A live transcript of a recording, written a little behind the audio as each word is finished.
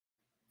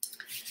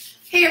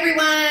Hey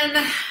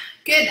everyone,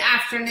 good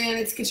afternoon.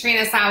 It's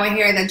Katrina Sawa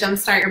here, the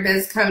Jumpstart Your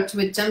Biz Coach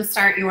with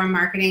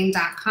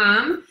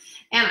jumpstartyourmarketing.com.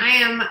 And I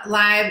am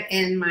live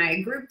in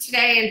my group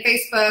today in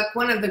Facebook,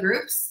 one of the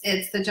groups.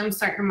 It's the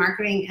Jumpstart Your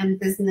Marketing and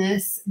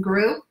Business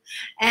group.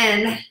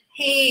 And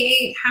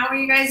hey, how are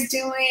you guys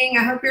doing?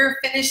 I hope you're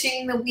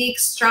finishing the week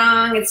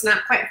strong. It's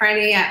not quite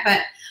Friday yet,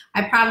 but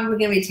I'm probably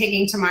going to be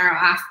taking tomorrow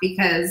off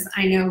because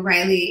I know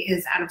Riley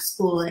is out of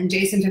school and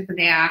Jason took the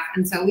day off,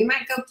 and so we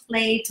might go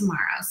play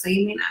tomorrow, so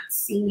you may not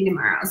see me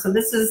tomorrow. So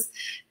this is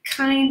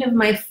kind of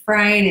my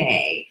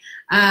Friday.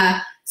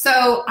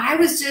 So I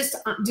was just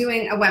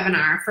doing a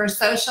webinar for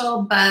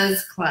Social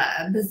Buzz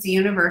Club's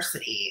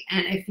University,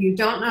 and if you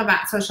don't know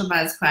about Social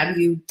Buzz Club,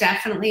 you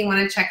definitely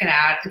want to check it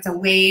out. It's a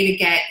way to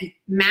get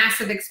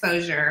massive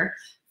exposure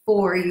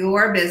for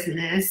your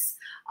business.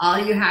 All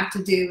you have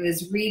to do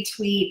is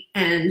retweet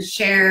and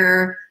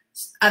share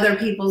other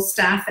people's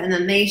stuff, and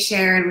then they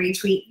share and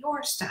retweet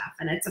your stuff.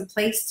 And it's a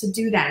place to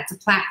do that. It's a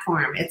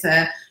platform. It's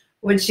a,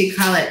 what'd she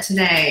call it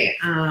today?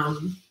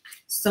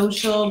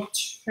 Social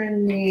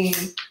trending,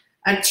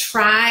 a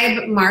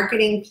tribe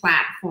marketing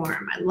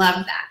platform. I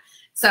love that.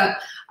 So,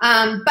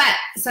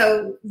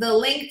 so the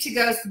link to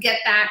go get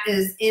that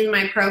is in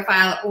my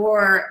profile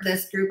or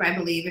this group, I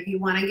believe, if you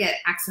want to get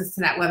access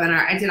to that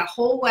webinar. I did a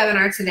whole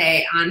webinar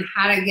today on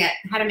how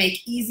to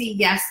make easy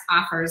yes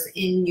offers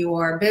in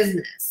your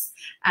business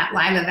at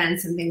live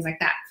events and things like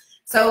that.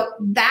 So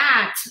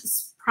that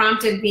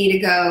prompted me to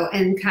go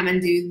and come and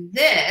do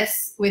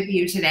this with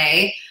you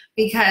today,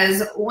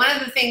 because one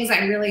of the things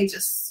I really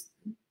just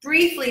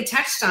briefly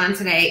touched on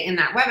today in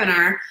that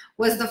webinar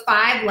was the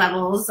 5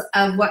 levels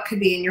of what could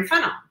be in your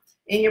funnel,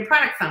 in your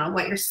product funnel,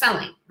 what you're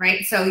selling,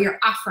 right? So your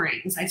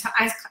offerings, I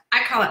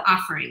call it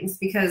offerings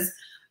because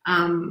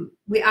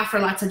we offer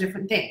lots of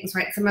different things,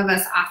 right? Some of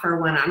us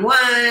offer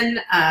one-on-one,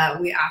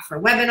 we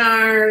offer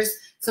webinars.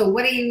 So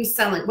what are you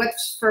selling?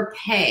 What's for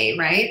pay,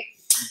 right?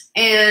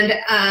 And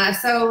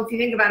so if you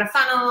think about a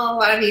funnel, a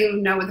lot of you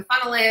know what the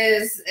funnel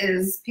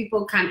is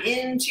people come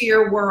into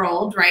your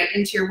world, right?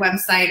 Into your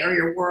website or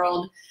your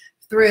world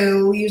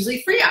through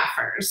usually free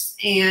offers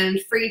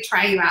and free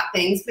try you out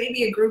things.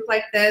 Maybe a group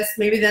like this,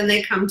 maybe then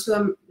they come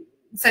to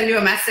send you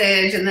a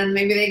message, and then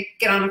maybe they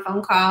get on a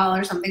phone call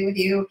or something with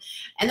you.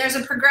 And there's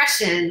a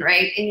progression,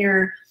 right, in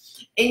your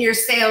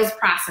sales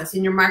process,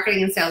 in your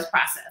marketing and sales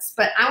process.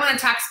 But I want to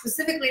talk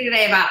specifically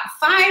today about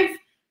 5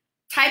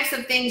 types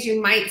of things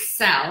you might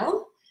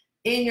sell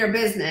in your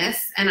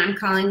business, and I'm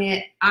calling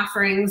it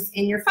offerings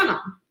in your funnel,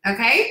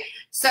 okay?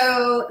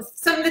 So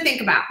something to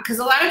think about, because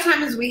a lot of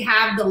times we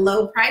have the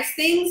low price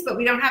things, but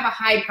we don't have a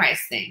high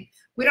price thing.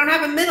 We don't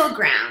have a middle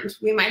ground.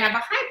 We might have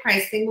a high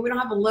price thing, but we don't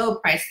have a low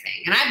price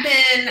thing. And I've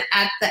been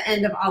at the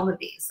end of all of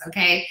these,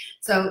 okay?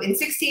 So in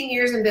 16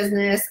 years in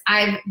business,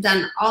 I've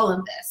done all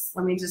of this.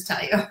 Let me just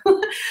tell you.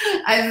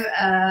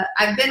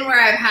 I've been where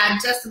I've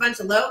had just a bunch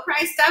of low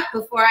price stuff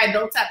before I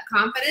built up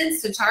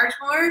confidence to charge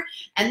more.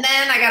 And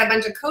then I got a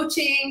bunch of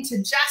coaching to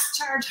just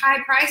charge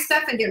high price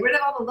stuff and get rid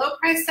of all the low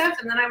price stuff.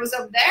 And then I was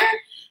over there,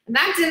 and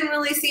that didn't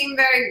really seem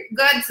very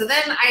good. So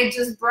then I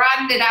just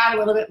broadened it out a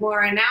little bit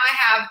more. And now I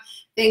have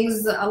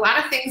things, a lot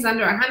of things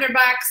under $100,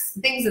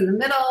 things in the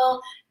middle,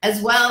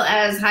 as well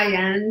as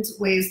high-end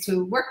ways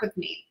to work with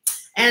me.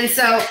 And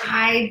so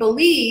I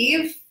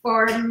believe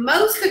for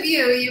most of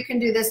you, you can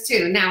do this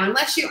too. Now,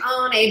 unless you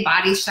own a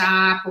body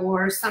shop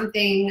or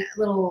something a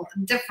little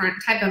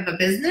different type of a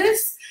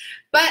business,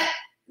 but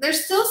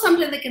there's still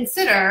something to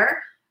consider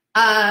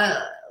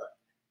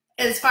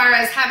as far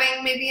as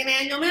having maybe an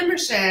annual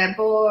membership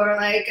or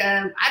like,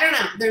 I don't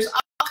know, there's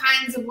all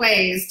kinds of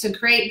ways to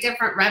create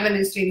different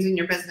revenue streams in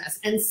your business.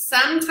 And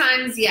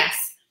sometimes,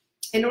 yes,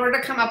 in order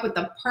to come up with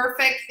the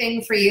perfect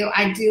thing for you,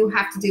 I do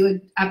have to do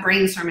a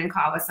brainstorming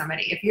call with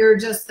somebody. If you're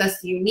just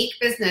this unique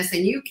business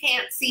and you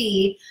can't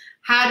see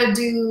how to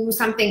do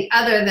something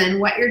other than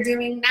what you're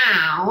doing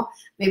now,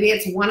 maybe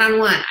it's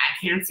one-on-one.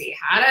 I can't see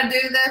how to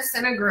do this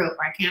in a group.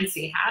 I can't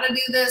see how to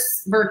do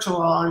this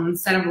virtual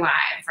instead of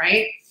live,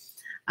 right?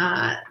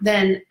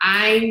 Then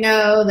I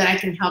know that I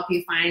can help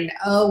you find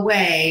a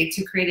way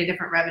to create a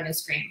different revenue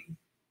stream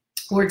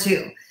or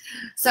 2.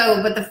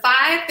 So, but the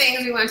 5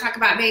 things we want to talk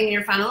about being in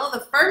your funnel,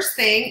 the first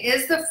thing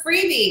is the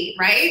freebie,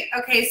 right?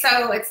 Okay,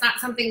 so it's not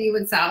something you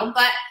would sell,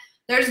 but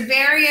there's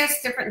various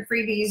different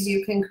freebies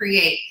you can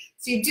create.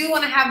 So you do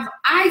want to have,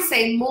 I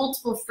say,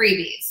 multiple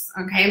freebies,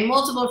 okay?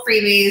 Multiple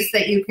freebies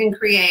that you can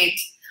create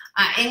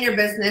in your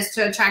business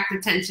to attract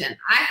attention.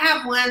 I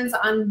have ones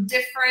on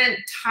different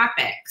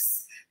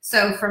topics.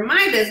 So for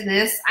my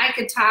business, I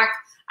could have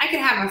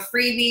a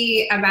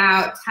freebie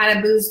about how to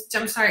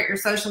jumpstart your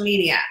social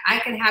media. I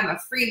could have a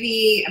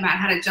freebie about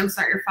how to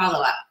jumpstart your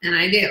follow-up, and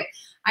I do.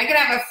 I could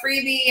have a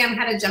freebie on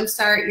how to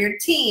jumpstart your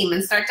team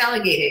and start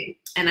delegating,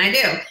 and I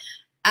do.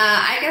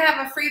 I could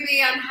have a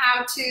freebie on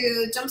how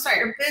to jumpstart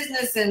your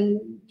business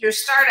and your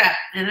startup,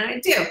 and I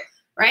do.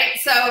 right?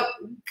 So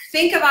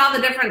think of all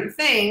the different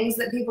things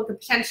that people could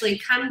potentially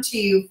come to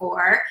you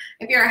for.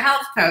 If you're a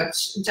health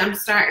coach,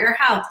 jumpstart your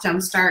health,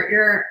 jumpstart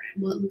your,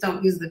 well,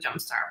 don't use the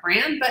Jumpstart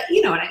brand, but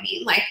you know what I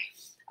mean. Like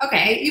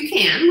Okay, you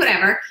can,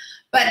 whatever.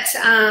 But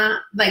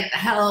like the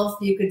health,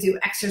 you could do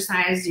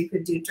exercise, you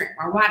could do drink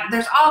more water.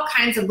 There's all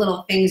kinds of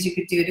little things you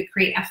could do to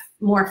create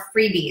more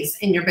freebies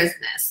in your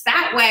business.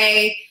 That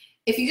way,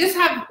 if you just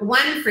have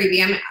one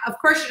freebie, I mean, of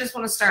course you just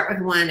want to start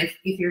with one if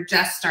you're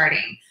just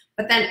starting.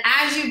 But then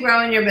as you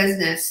grow in your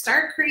business,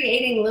 start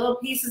creating little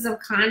pieces of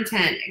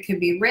content. It could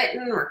be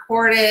written,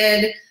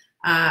 recorded.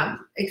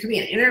 It could be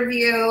an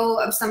interview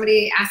of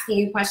somebody asking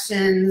you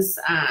questions.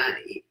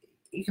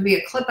 It could be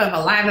a clip of a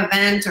live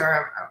event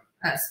or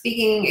a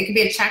speaking. It could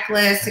be a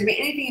checklist. It could be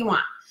anything you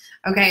want,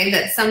 okay,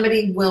 that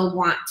somebody will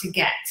want to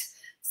get.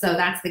 So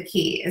that's the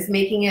key, is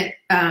making it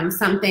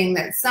something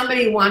that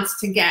somebody wants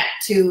to get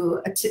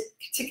to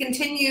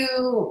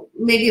continue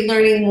maybe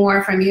learning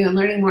more from you and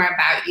learning more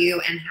about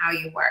you and how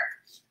you work,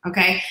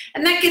 okay?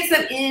 And that gets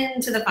them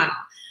into the funnel.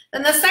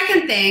 Then the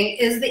second thing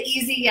is the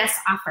easy yes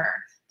offer.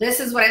 This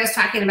is what I was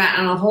talking about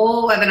on a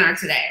whole webinar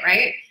today,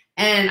 right?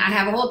 And I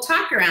have a whole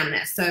talk around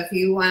this. So if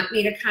you want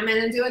me to come in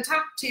and do a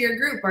talk to your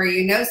group, or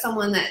you know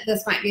someone that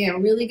this might be a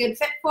really good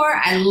fit for,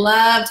 I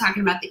love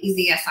talking about the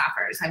easy yes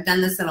offers. I've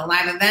done this at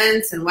live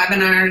events and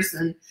webinars.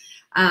 And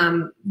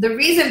the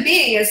reason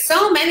being is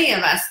so many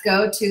of us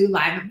go to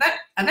live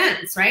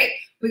events, right?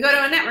 We go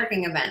to a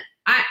networking event.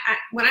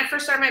 When I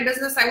first started my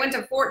business, I went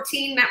to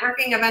 14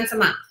 networking events a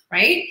month,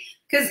 right?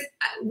 Because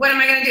what am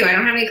I going to do? I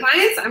don't have any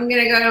clients. I'm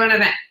going to go to an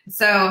event.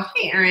 So,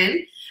 hey,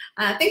 Erin,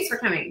 thanks for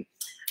coming.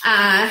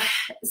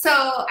 So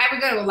I would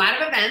go to a lot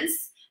of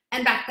events,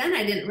 and back then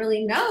I didn't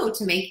really know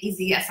to make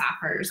easy yes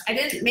offers. I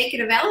didn't make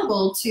it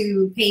available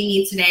to pay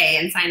me today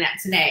and sign up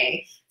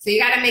today. So you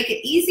got to make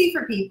it easy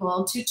for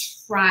people to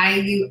try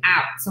you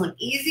out. So an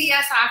easy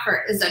yes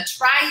offer is a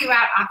try you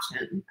out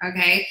option,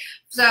 okay?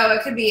 So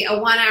it could be a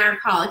 1-hour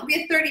call. It could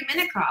be a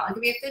 30-minute call. It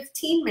could be a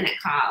 15-minute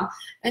call.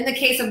 In the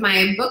case of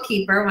my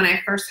bookkeeper, when I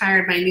first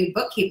hired my new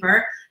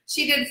bookkeeper,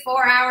 she did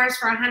 4 hours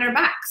for $100.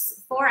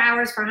 4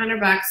 hours for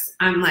 $100.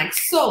 I'm like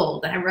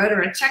sold. I wrote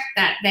her a check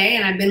that day,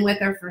 and I've been with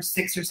her for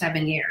 6 or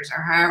 7 years,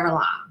 or however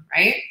long,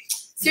 right?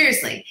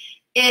 Seriously,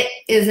 it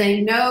is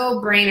a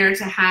no-brainer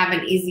to have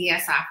an easy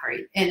yes offer,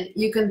 and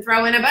you can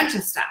throw in a bunch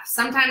of stuff.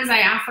 Sometimes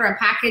I offer a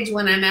package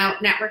when I'm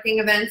out networking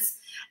events,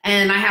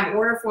 and I have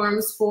order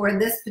forms for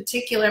this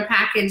particular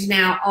package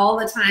now all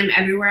the time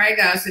everywhere I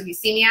go. So if you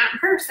see me out in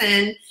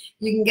person,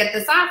 you can get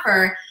this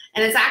offer.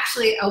 And it's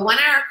actually a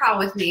 1-hour call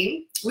with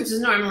me, which is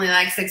normally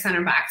like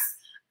 $600.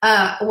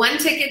 One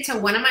ticket to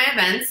one of my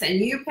events, and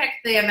you pick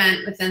the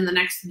event within the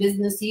next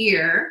business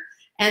year,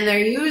 and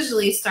they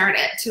usually start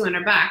at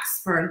 $200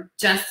 for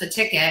just the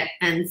ticket,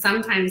 and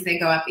sometimes they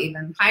go up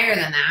even higher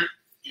than that.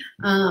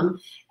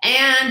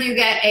 And you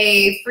get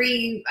a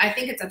free, I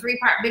think it's a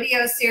 3-part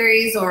video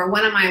series, or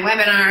one of my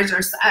webinars,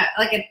 or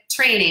like a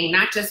training,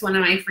 not just one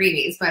of my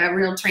freebies, but a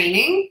real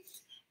training.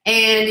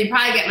 And you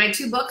probably get my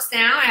 2 books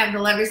now. I have the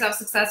Love Yourself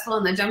Successful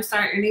and the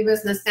Jumpstart Your New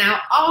Business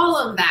Now. All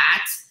of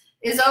that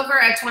is over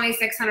a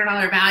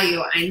 $2,600 value,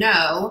 I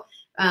know.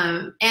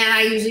 And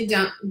I usually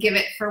don't give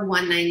it for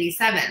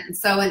 $197.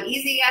 So an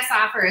easy yes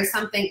offer is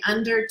something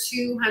under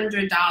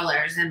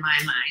 $200 in my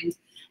mind.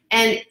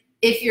 And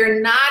if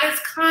you're not as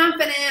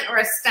confident or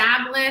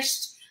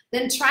established,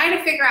 then try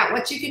to figure out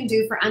what you can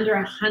do for under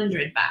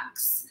 $100.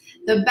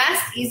 The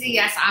best easy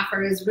yes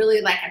offer is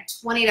really like a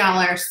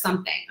 $20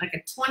 something, like a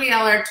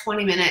 $20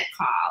 20-minute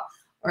call,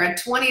 or a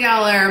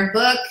 $20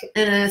 book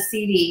and a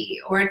CD,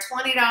 or a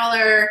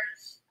 $20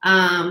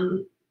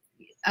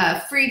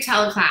 free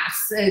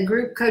teleclass, a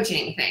group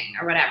coaching thing,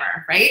 or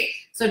whatever, right?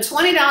 So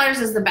 $20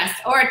 is the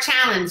best, or a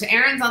challenge.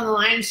 Erin's on the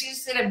line. She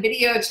just did a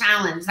video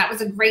challenge. That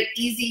was a great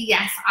easy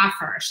yes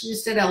offer. She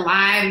just did a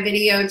live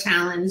video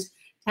challenge,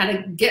 how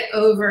to get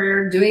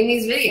over doing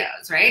these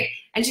videos, right?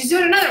 And she's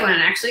doing another one,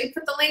 actually.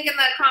 Put the link in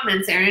the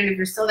comments, Erin, if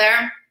you're still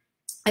there.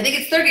 I think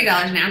it's $30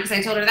 now, because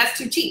I told her that's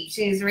too cheap.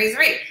 She needs to raise the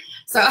rate.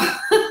 So,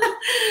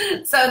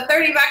 so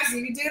 $30,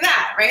 you could do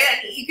that, right?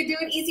 You could do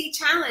an easy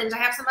challenge. I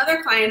have some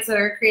other clients that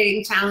are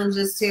creating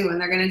challenges too, and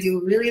they're going to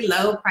do really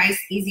low price,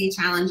 easy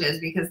challenges,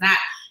 because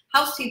that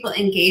helps people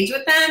engage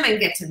with them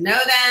and get to know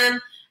them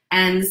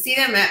and see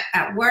them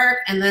at work,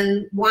 and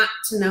then want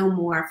to know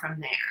more from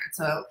there.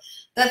 So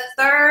the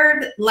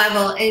third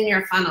level in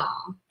your funnel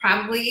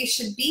probably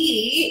should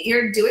be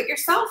your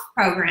do-it-yourself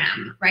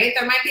program, right?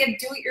 There might be a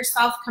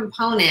do-it-yourself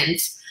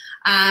component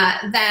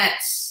that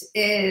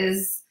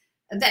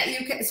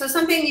you can, so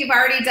something you've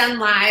already done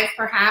live,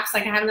 perhaps.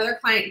 Like I have another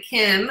client,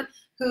 Kim,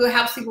 who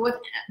helps people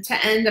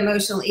to end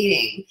emotional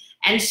eating.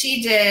 And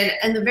she did,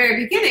 in the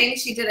very beginning,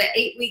 she did an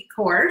 8-week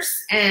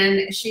course,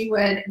 and she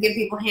would give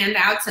people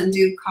handouts and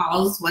do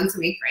calls once a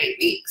week for 8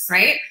 weeks,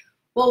 right?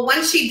 Well,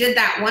 once she did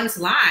that once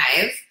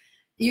live,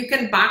 you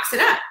can box it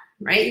up,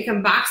 right? You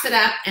can box it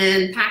up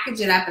and package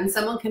it up, and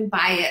someone can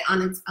buy it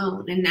on its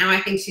own. And now I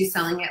think she's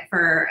selling it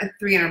for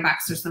 $300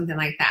 or something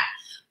like that,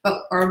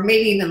 or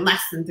maybe even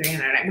less than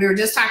 $300. We were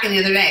just talking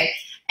the other day.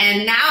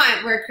 And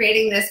now we're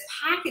creating this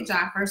package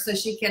offer, so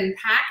she can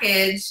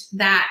package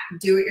that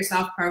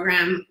do-it-yourself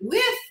program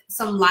with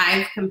some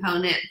live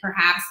component,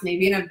 perhaps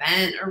maybe an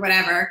event or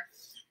whatever,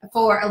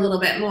 for a little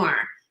bit more.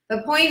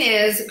 The point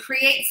is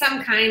create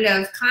some kind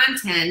of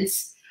content,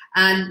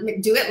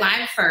 do it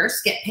live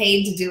first, get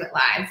paid to do it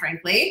live,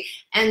 frankly,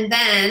 and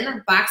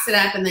then box it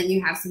up, and then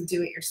you have some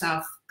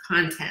do-it-yourself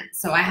content.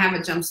 So I have a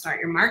Jumpstart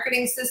Your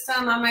Marketing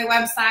system on my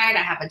website.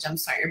 I have a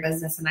Jumpstart Your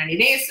Business in 90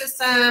 Days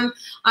system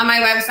on my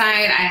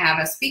website. I have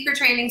a speaker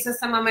training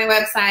system on my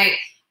website.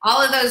 All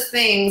of those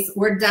things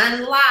were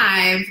done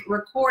live,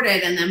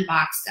 recorded, and then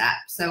boxed up.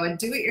 So a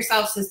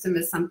do-it-yourself system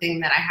is something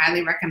that I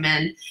highly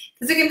recommend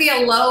because it can be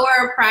a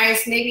lower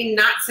price, maybe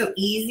not so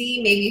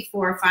easy, maybe $4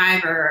 or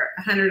 $5 or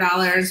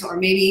 $100, or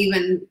maybe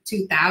even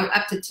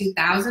up to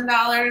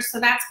 $2,000. So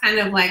that's kind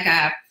of like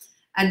a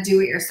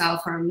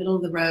do-it-yourself or a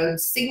middle-of-the-road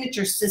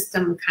signature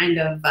system kind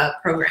of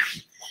program.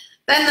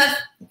 Then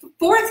the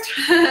fourth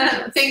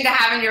thing to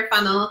have in your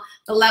funnel,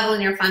 the level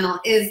in your funnel,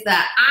 is the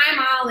I'm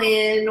all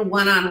in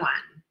one-on-one,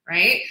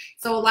 right?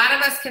 So a lot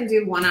of us can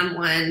do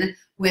one-on-one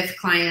with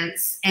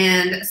clients,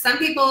 and some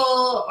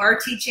people are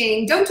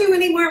teaching, don't do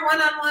any more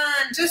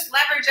one-on-one, just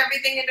leverage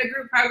everything into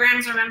group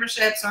programs or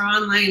memberships or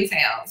online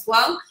sales.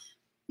 Well,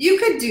 you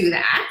could do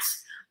that.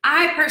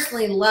 I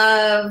personally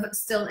love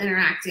still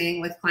interacting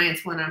with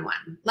clients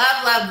one-on-one.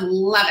 Love, love,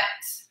 love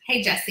it.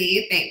 Hey,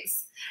 Jessie,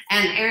 thanks.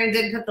 And Erin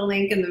did put the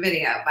link in the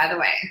video, by the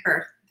way,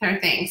 her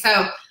thing.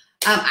 So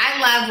I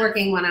love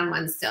working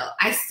one-on-one still.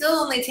 I still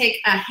only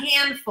take a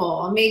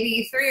handful,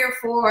 maybe 3 or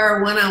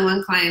 4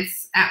 one-on-one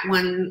clients at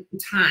one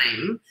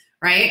time,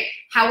 right?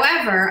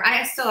 However,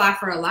 I still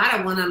offer a lot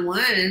of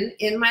one-on-one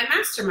in my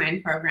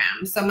mastermind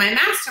program. So my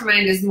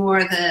mastermind is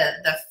more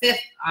the 5th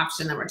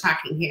option that we're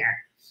talking here,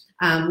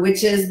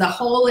 which is the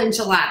whole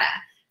enchilada.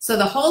 So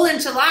the whole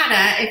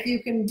enchilada, if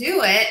you can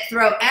do it,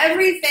 throw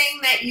everything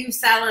that you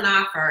sell and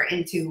offer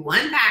into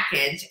one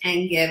package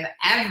and give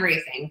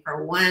everything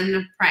for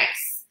one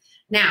price.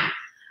 Now,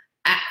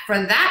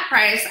 for that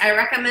price, I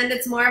recommend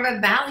it's more of a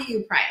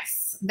value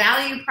price.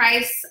 Value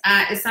price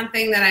is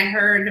something that I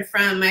heard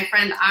from my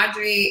friend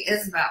Audrey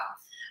Isbell,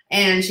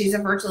 and she's a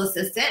virtual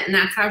assistant, and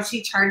that's how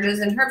she charges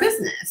in her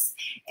business.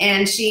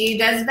 And she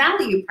does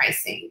value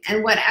pricing,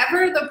 and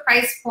whatever the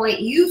price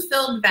point you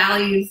feel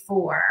valued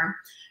for,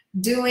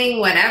 doing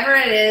whatever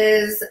it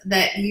is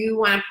that you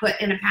want to put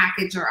in a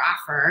package or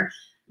offer,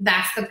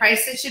 that's the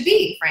price it should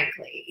be,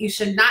 frankly. You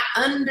should not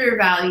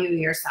undervalue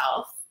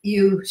yourself.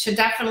 You should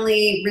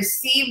definitely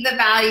receive the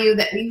value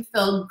that you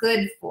feel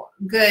good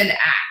at,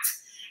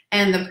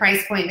 and the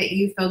price point that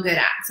you feel good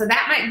at. So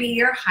that might be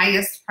your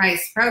highest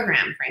price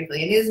program,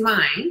 frankly. It is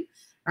mine,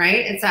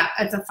 right? It's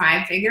a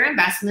 5-figure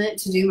investment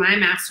to do my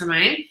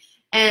mastermind,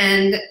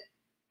 and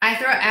I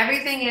throw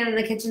everything in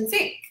the kitchen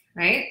sink,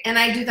 right? And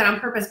I do that on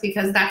purpose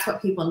because that's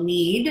what people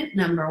need,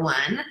 number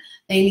one.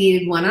 They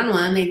need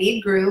one-on-one, they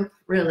need group,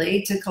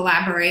 really, to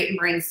collaborate and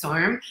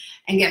brainstorm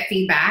and get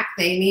feedback.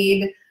 They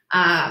need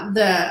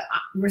the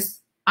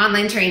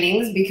online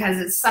trainings because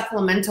it's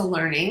supplemental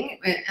learning,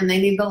 and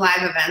they need the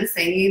live events.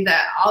 They need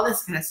all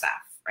this kind of stuff,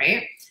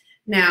 right?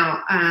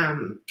 Now,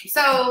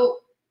 so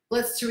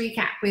let's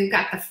recap. We've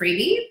got the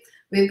freebie.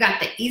 We've got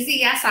the Easy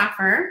Yes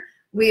offer.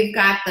 We've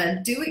got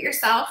the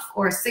do-it-yourself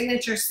or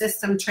signature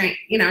system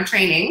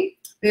training.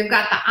 We've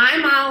got the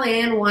I'm all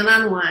in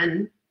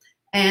one-on-one.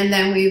 And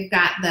then we've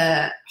got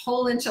the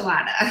whole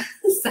enchilada.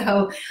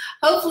 So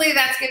hopefully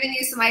that's given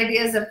you some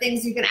ideas of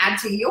things you can add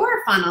to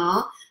your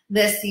funnel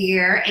this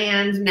year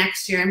and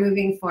next year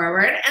moving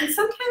forward. And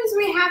sometimes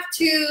we have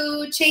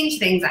to change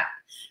things up.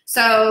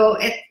 So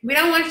we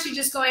don't want you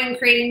just going and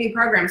creating new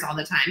programs all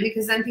the time,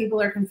 because then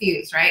people are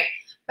confused, right?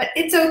 But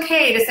it's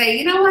okay to say,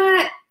 you know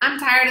what, I'm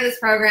tired of this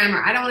program,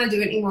 or I don't want to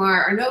do it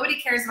anymore, or nobody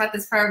cares about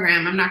this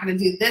program, I'm not going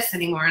to do this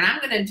anymore, and I'm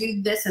going to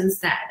do this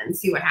instead and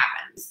see what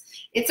happens.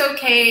 It's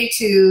okay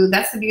to,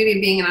 that's the beauty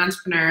of being an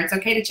entrepreneur. It's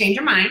okay to change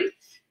your mind,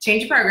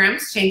 change your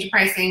programs, change your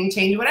pricing,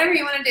 change whatever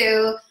you want to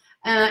do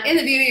in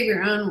the beauty of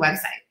your own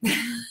website.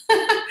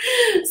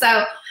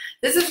 So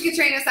this is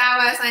Katrina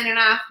Sawa signing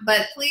off,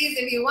 but please,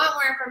 if you want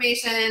more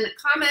information,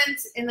 comment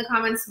in the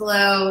comments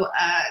below,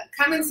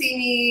 come and see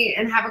me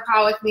and have a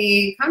call with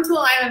me, come to a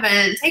live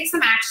event, take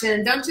some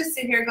action. Don't just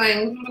sit here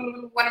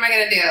going, what am I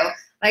going to do?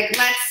 Like,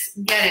 let's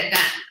get it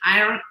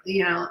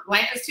done.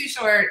 Life is too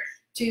short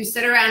to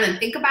sit around and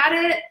think about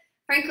it.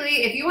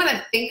 Frankly, if you want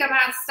to think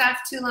about stuff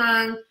too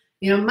long,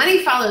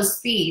 money follows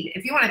speed.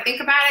 If you want to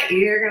think about it,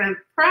 you're going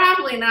to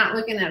probably not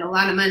looking at a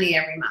lot of money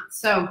every month.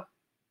 So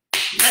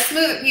let's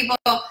move it, people,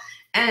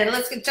 and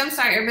let's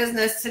jumpstart your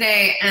business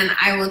today, and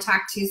I will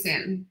talk to you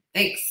soon.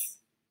 Thanks.